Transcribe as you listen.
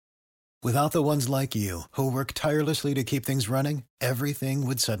Without the ones like you, who work tirelessly to keep things running, everything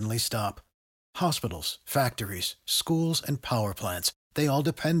would suddenly stop. Hospitals, factories, schools, and power plants, they all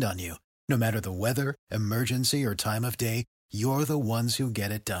depend on you. No matter the weather, emergency, or time of day, you're the ones who get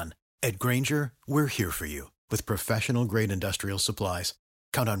it done. At Grainger, we're here for you with professional-grade industrial supplies.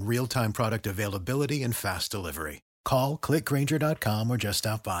 Count on real-time product availability and fast delivery. Call, clickgrainger.com, or just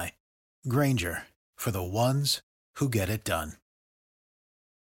stop by. Grainger, for the ones who get it done.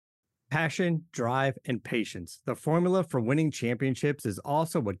 Passion, drive, and patience. The formula for winning championships is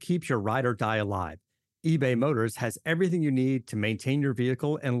also what keeps your ride or die alive. eBay Motors has everything you need to maintain your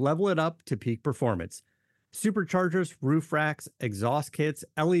vehicle and level it up to peak performance. Superchargers, roof racks, exhaust kits,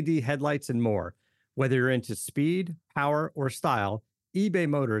 LED headlights, and more. Whether you're into speed, power, or style, eBay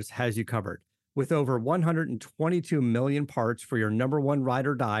Motors has you covered. With over 122 million parts for your number one ride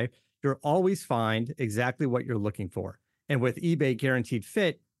or die, you'll always find exactly what you're looking for. And with eBay Guaranteed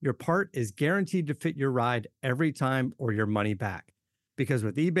Fit, your part is guaranteed to fit your ride every time or your money back. Because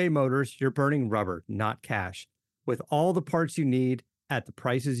with eBay Motors, you're burning rubber, not cash. With all the parts you need at the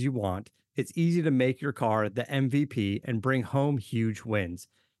prices you want, it's easy to make your car the MVP and bring home huge wins.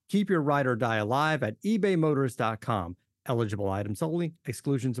 Keep your ride or die alive at ebaymotors.com. Eligible items only.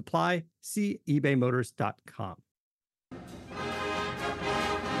 Exclusions apply. See ebaymotors.com.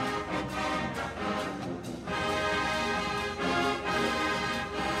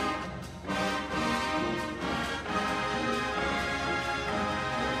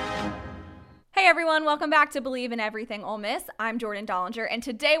 Hey everyone, welcome back to Believe in Everything Ole Miss. I'm Jordan Dollinger, and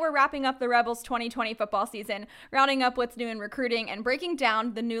today we're wrapping up the Rebels 2020 football season, rounding up what's new in recruiting and breaking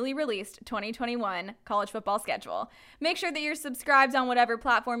down the newly released 2021 college football schedule. Make sure that you're subscribed on whatever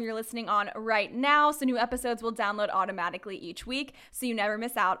platform you're listening on right now, so new episodes will download automatically each week, so you never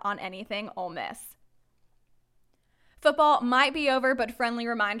miss out on anything Ole Miss. Football might be over, but friendly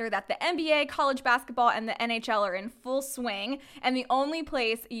reminder that the NBA, college basketball, and the NHL are in full swing, and the only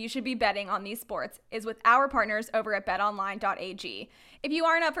place you should be betting on these sports is with our partners over at betonline.ag. If you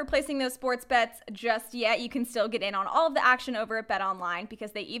aren't up for placing those sports bets just yet, you can still get in on all of the action over at BetOnline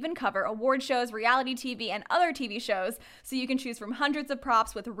because they even cover award shows, reality TV, and other TV shows, so you can choose from hundreds of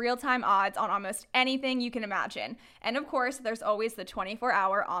props with real-time odds on almost anything you can imagine. And of course, there's always the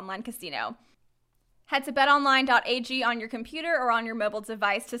 24-hour online casino. Head to betonline.ag on your computer or on your mobile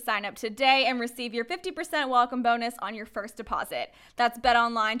device to sign up today and receive your 50% welcome bonus on your first deposit. That's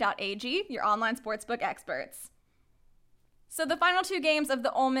betonline.ag, your online sportsbook experts. So the final two games of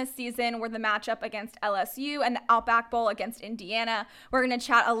the Ole Miss season were the matchup against LSU and the Outback Bowl against Indiana. We're going to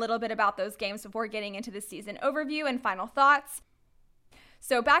chat a little bit about those games before getting into the season overview and final thoughts.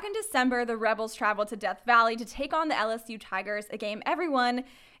 So back in December, the Rebels traveled to Death Valley to take on the LSU Tigers, a game everyone,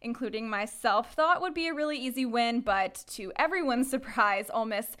 including myself, thought would be a really easy win, but to everyone's surprise, Ole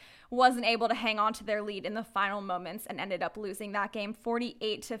Miss wasn't able to hang on to their lead in the final moments and ended up losing that game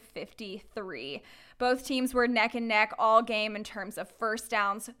 48-53. Both teams were neck and neck all game in terms of first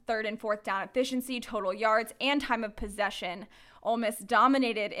downs, third and fourth down efficiency, total yards, and time of possession. Ole Miss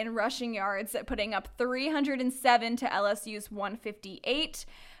dominated in rushing yards, putting up 307 to LSU's 158,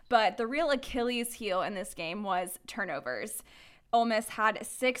 but the real Achilles heel in this game was turnovers. Ole Miss had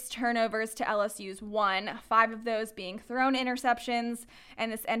 6 turnovers to LSU's 1, 5 of those being thrown interceptions,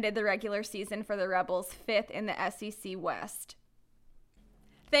 and this ended the regular season for the Rebels 5th in the SEC West.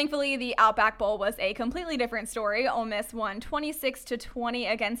 Thankfully, the Outback Bowl was a completely different story. Ole Miss won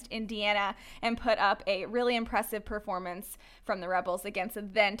 26-20 against Indiana and put up a really impressive performance from the Rebels against a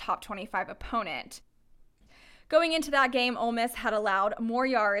then top 25 opponent. Going into that game, Ole Miss had allowed more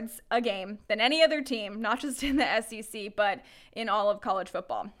yards a game than any other team, not just in the SEC, but in all of college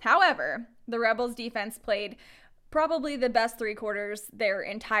football. However, the Rebels defense played probably the best 3 quarters their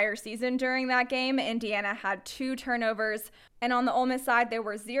entire season during that game. Indiana had 2 turnovers, and on the Ole Miss side, there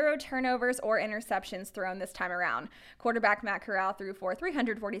were 0 turnovers or interceptions thrown this time around. Quarterback Matt Corral threw for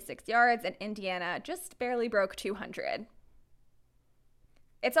 346 yards, and Indiana just barely broke 200.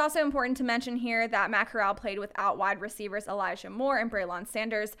 It's also important to mention here that Matt Corral played without wide receivers Elijah Moore and Braylon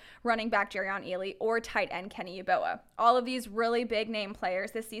Sanders, running back Jerion Ely, or tight end Kenny Yeboah. All of these really big name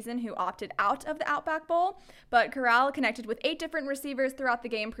players this season who opted out of the Outback Bowl, but Corral connected with 8 different receivers throughout the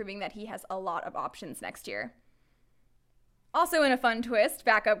game, proving that he has a lot of options next year. Also in a fun twist,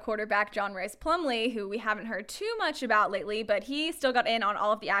 backup quarterback John Rice Plumlee, who we haven't heard too much about lately, but he still got in on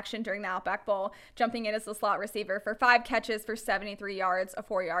all of the action during the Outback Bowl, jumping in as the slot receiver for 5 catches for 73 yards, a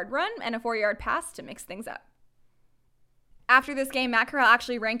 4-yard run, and a 4-yard pass to mix things up. After this game, Matt Corral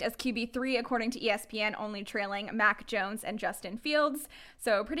actually ranked as QB3 according to ESPN, only trailing Mac Jones and Justin Fields.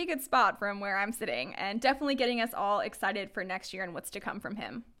 So pretty good spot from where I'm sitting, and definitely getting us all excited for next year and what's to come from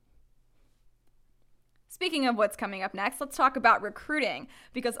him. Speaking of what's coming up next, let's talk about recruiting,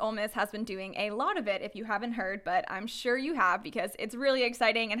 because Ole Miss has been doing a lot of it if you haven't heard, but I'm sure you have because it's really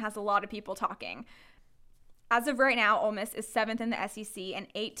exciting and has a lot of people talking. As of right now, Ole Miss is 7th in the SEC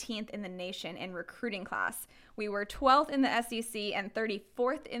and 18th in the nation in recruiting class. We were 12th in the SEC and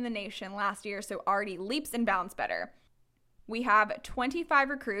 34th in the nation last year, so already leaps and bounds better. We have 25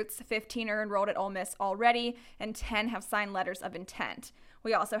 recruits, 15 are enrolled at Ole Miss already, and 10 have signed letters of intent.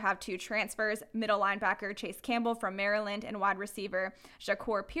 We also have 2 transfers, middle linebacker Chase Campbell from Maryland and wide receiver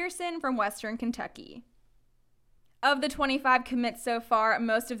Shakur Pearson from Western Kentucky. Of the 25 commits so far,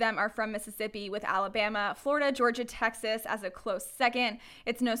 most of them are from Mississippi, with Alabama, Florida, Georgia, Texas as a close second.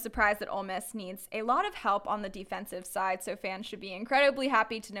 It's no surprise that Ole Miss needs a lot of help on the defensive side, so fans should be incredibly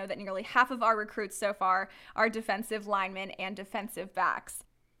happy to know that nearly half of our recruits so far are defensive linemen and defensive backs.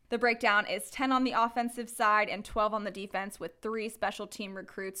 The breakdown is 10 on the offensive side and 12 on the defense, with 3 special team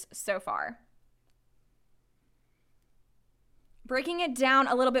recruits so far. Breaking it down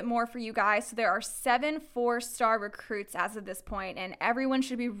a little bit more for you guys, so there are 7 4-star recruits as of this point, and everyone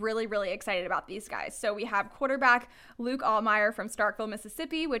should be really, really excited about these guys. So we have quarterback Luke Altmyer from Starkville,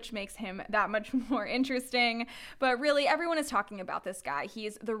 Mississippi, which makes him that much more interesting. But really, everyone is talking about this guy.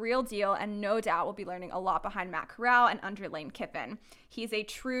 He's the real deal, and no doubt will be learning a lot behind Matt Corral and under Lane Kiffin. He's a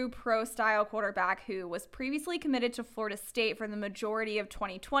true pro-style quarterback who was previously committed to Florida State for the majority of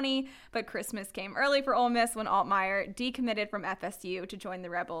 2020, but Christmas came early for Ole Miss when Altmyer decommitted from FSU to join the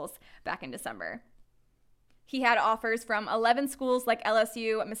Rebels back in December. He had offers from 11 schools like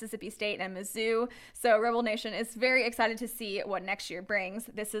LSU, Mississippi State, and Mizzou, so Rebel Nation is very excited to see what next year brings.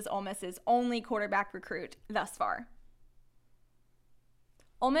 This is Ole Miss's only quarterback recruit thus far.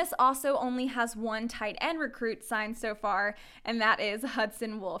 Ole Miss also only has 1 tight end recruit signed so far, and that is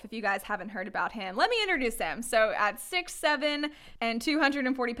Hudson Wolf. If you guys haven't heard about him, let me introduce him. So at 6'7" and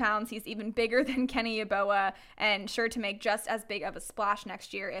 240 pounds, he's even bigger than Kenny Yeboah and sure to make just as big of a splash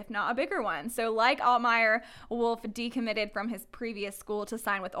next year, if not a bigger one. So like Altmyer, Wolf decommitted from his previous school to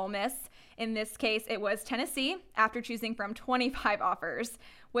sign with Ole Miss. In this case, it was Tennessee after choosing from 25 offers.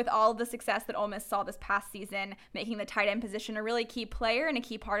 With all of the success that Ole Miss saw this past season, making the tight end position a really key player and a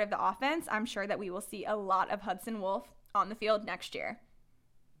key part of the offense, I'm sure that we will see a lot of Hudson Wolf on the field next year.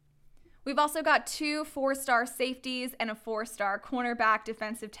 We've also got 2 4-star safeties and a 4-star cornerback,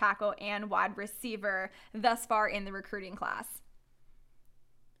 defensive tackle, and wide receiver thus far in the recruiting class.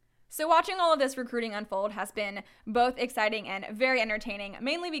 So watching all of this recruiting unfold has been both exciting and very entertaining,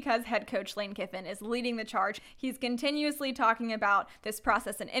 mainly because head coach Lane Kiffin is leading the charge. He's continuously talking about this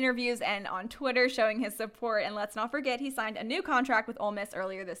process in interviews and on Twitter, showing his support. And let's not forget, he signed a new contract with Ole Miss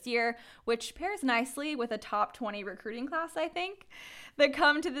earlier this year, which pairs nicely with a top 20 recruiting class, I think. The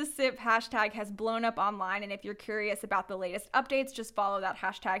Come to the SIP hashtag has blown up online, and if you're curious about the latest updates, just follow that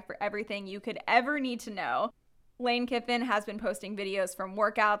hashtag for everything you could ever need to know. Lane Kiffin has been posting videos from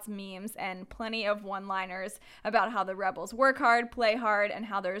workouts, memes, and plenty of one-liners about how the Rebels work hard, play hard, and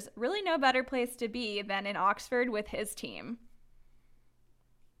how there's really no better place to be than in Oxford with his team.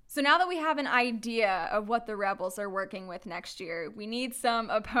 So now that we have an idea of what the Rebels are working with next year, we need some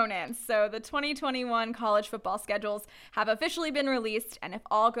opponents. So the 2021 college football schedules have officially been released, and if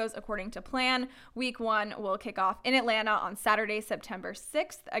all goes according to plan, Week 1 will kick off in Atlanta on Saturday, September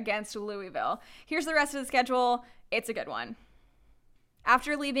 6th against Louisville. Here's the rest of the schedule. It's a good one.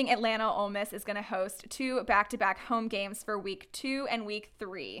 After leaving Atlanta, Ole Miss is going to host 2 back-to-back home games for Week 2 and Week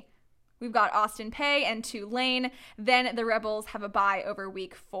 3. We've got Austin Peay and Tulane. Then the Rebels have a bye over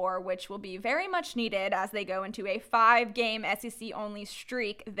Week 4, which will be very much needed as they go into a 5-game SEC-only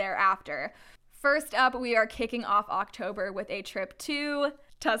streak thereafter. First up, we are kicking off October with a trip to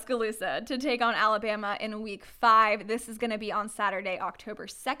Tuscaloosa to take on Alabama in Week 5. This is going to be on Saturday, October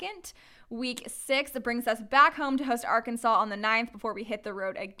 2nd. Week 6 brings us back home to host Arkansas on the 9th before we hit the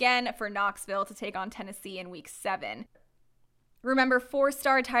road again for Knoxville to take on Tennessee in Week 7. Remember,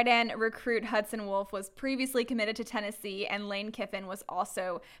 4-star tight end recruit Hudson Wolf was previously committed to Tennessee, and Lane Kiffin was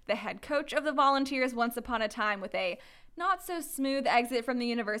also the head coach of the Volunteers once upon a time, with a not-so-smooth exit from the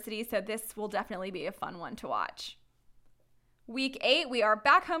university, so this will definitely be a fun one to watch. Week 8, we are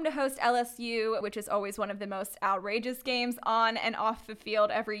back home to host LSU, which is always one of the most outrageous games on and off the field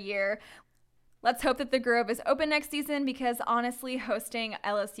every year. Let's hope that the Grove is open next season, because honestly, hosting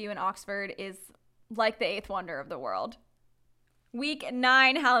LSU in Oxford is like the 8th wonder of the world. Week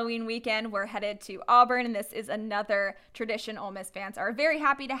 9, Halloween weekend, we're headed to Auburn, and this is another tradition Ole Miss fans are very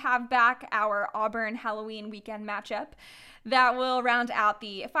happy to have back, our Auburn Halloween weekend matchup. That will round out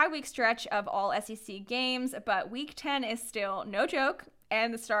the 5-week stretch of all SEC games, but Week 10 is still no joke,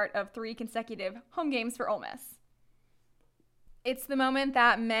 and the start of 3 consecutive home games for Ole Miss. It's the moment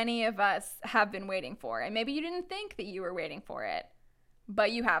that many of us have been waiting for, and maybe you didn't think that you were waiting for it,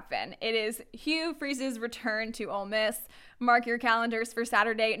 but you have been. It is Hugh Freeze's return to Ole Miss. Mark your calendars for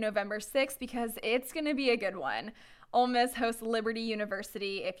Saturday, November 6th, because it's going to be a good one. Ole Miss hosts Liberty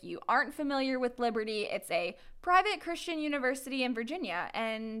University. If you aren't familiar with Liberty, it's a private Christian university in Virginia.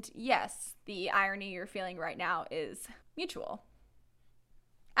 And yes, the irony you're feeling right now is mutual.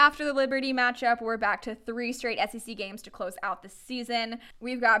 After the Liberty matchup, we're back to 3 straight SEC games to close out the season.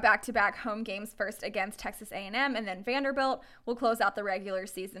 We've got back-to-back home games, first against Texas A&M and then Vanderbilt. We'll close out the regular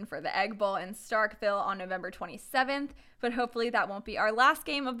season for the Egg Bowl in Starkville on November 27th, but hopefully that won't be our last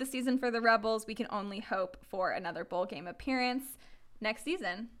game of the season for the Rebels. We can only hope for another bowl game appearance next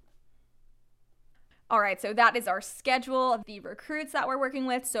season. All right, so that is our schedule, the recruits that we're working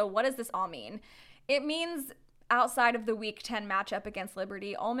with. So what does this all mean? It means outside of the Week 10 matchup against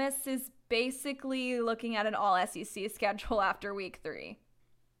Liberty, Ole Miss is basically looking at an all-SEC schedule after Week 3.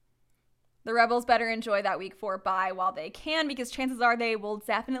 The Rebels better enjoy that Week 4 bye while they can, because chances are they will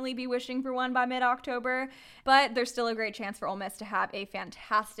definitely be wishing for one by mid-October, but there's still a great chance for Ole Miss to have a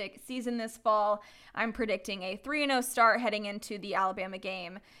fantastic season this fall. I'm predicting a 3-0 start heading into the Alabama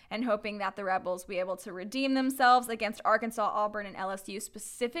game and hoping that the Rebels will be able to redeem themselves against Arkansas, Auburn, and LSU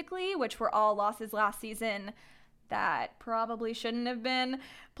specifically, which were all losses last season that probably shouldn't have been,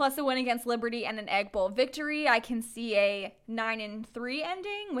 plus a win against Liberty and an Egg Bowl victory. I can see a 9-3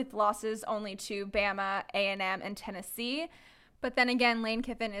 ending with losses only to Bama, A&M, and Tennessee. But then again, Lane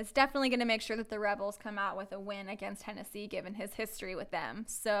Kiffin is definitely going to make sure that the Rebels come out with a win against Tennessee, given his history with them.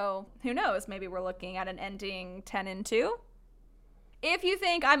 So who knows? Maybe we're looking at an ending 10-2. If you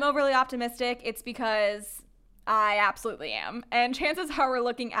think I'm overly optimistic, it's because I absolutely am. And chances are we're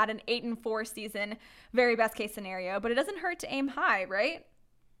looking at an 8-4 season, very best case scenario, but it doesn't hurt to aim high, right?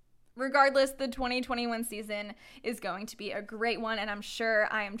 Regardless, the 2021 season is going to be a great one, and I'm sure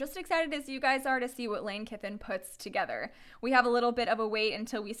I am just excited as you guys are to see what Lane Kiffin puts together. We have a little bit of a wait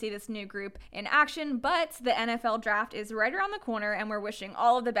until we see this new group in action, but the NFL draft is right around the corner, and we're wishing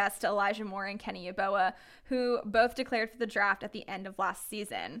all of the best to Elijah Moore and Kenny Yeboah, who both declared for the draft at the end of last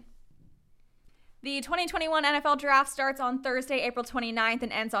season. The 2021 NFL Draft starts on Thursday, April 29th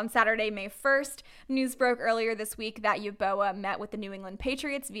and ends on Saturday, May 1st. News broke earlier this week that Yeboah met with the New England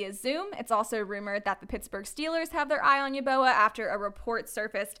Patriots via Zoom. It's also rumored that the Pittsburgh Steelers have their eye on Yeboah after a report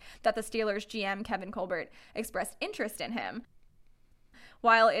surfaced that the Steelers GM Kevin Colbert expressed interest in him.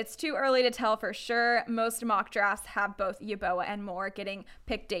 While it's too early to tell for sure, most mock drafts have both Yeboah and Moore getting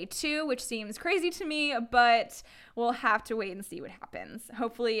picked day 2, which seems crazy to me, but we'll have to wait and see what happens.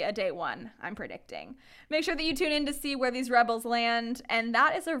 Hopefully a day 1, I'm predicting. Make sure that you tune in to see where these Rebels land, and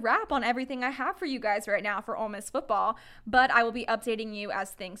that is a wrap on everything I have for you guys right now for Ole Miss football, but I will be updating you as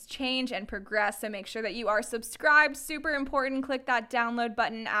things change and progress, so make sure that you are subscribed. Super important. Click that download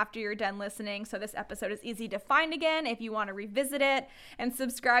button after you're done listening so this episode is easy to find again if you want to revisit it, and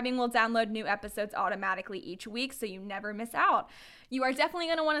subscribing will download new episodes automatically each week so you never miss out. You are definitely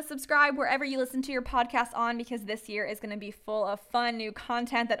going to want to subscribe wherever you listen to your podcast on, because this year is going to be full of fun new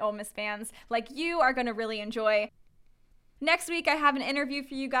content that Ole Miss fans like you are going to really enjoy. Next week, I have an interview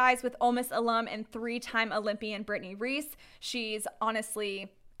for you guys with Ole Miss alum and 3-time Olympian Brittany Reese. She's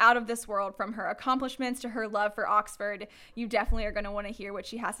honestly out of this world, from her accomplishments to her love for Oxford. You definitely are going to want to hear what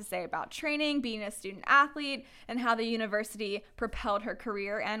she has to say about training, being a student athlete, and how the university propelled her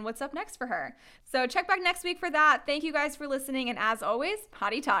career and what's up next for her. So check back next week for that. Thank you guys for listening, and as always,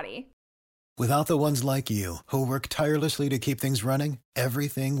 hotty toddy. Without the ones like you, who work tirelessly to keep things running,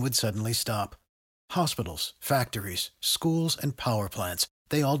 everything would suddenly stop. Hospitals, factories, schools, and power plants,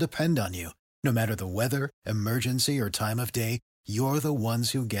 they all depend on you. No matter the weather, emergency, or time of day, you're the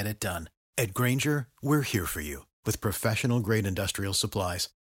ones who get it done. At Grainger, we're here for you with professional-grade industrial supplies.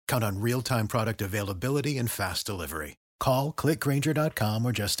 Count on real-time product availability and fast delivery. Call, click Grainger.com,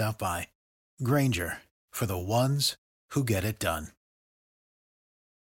 or just stop by. Grainger, for the ones who get it done.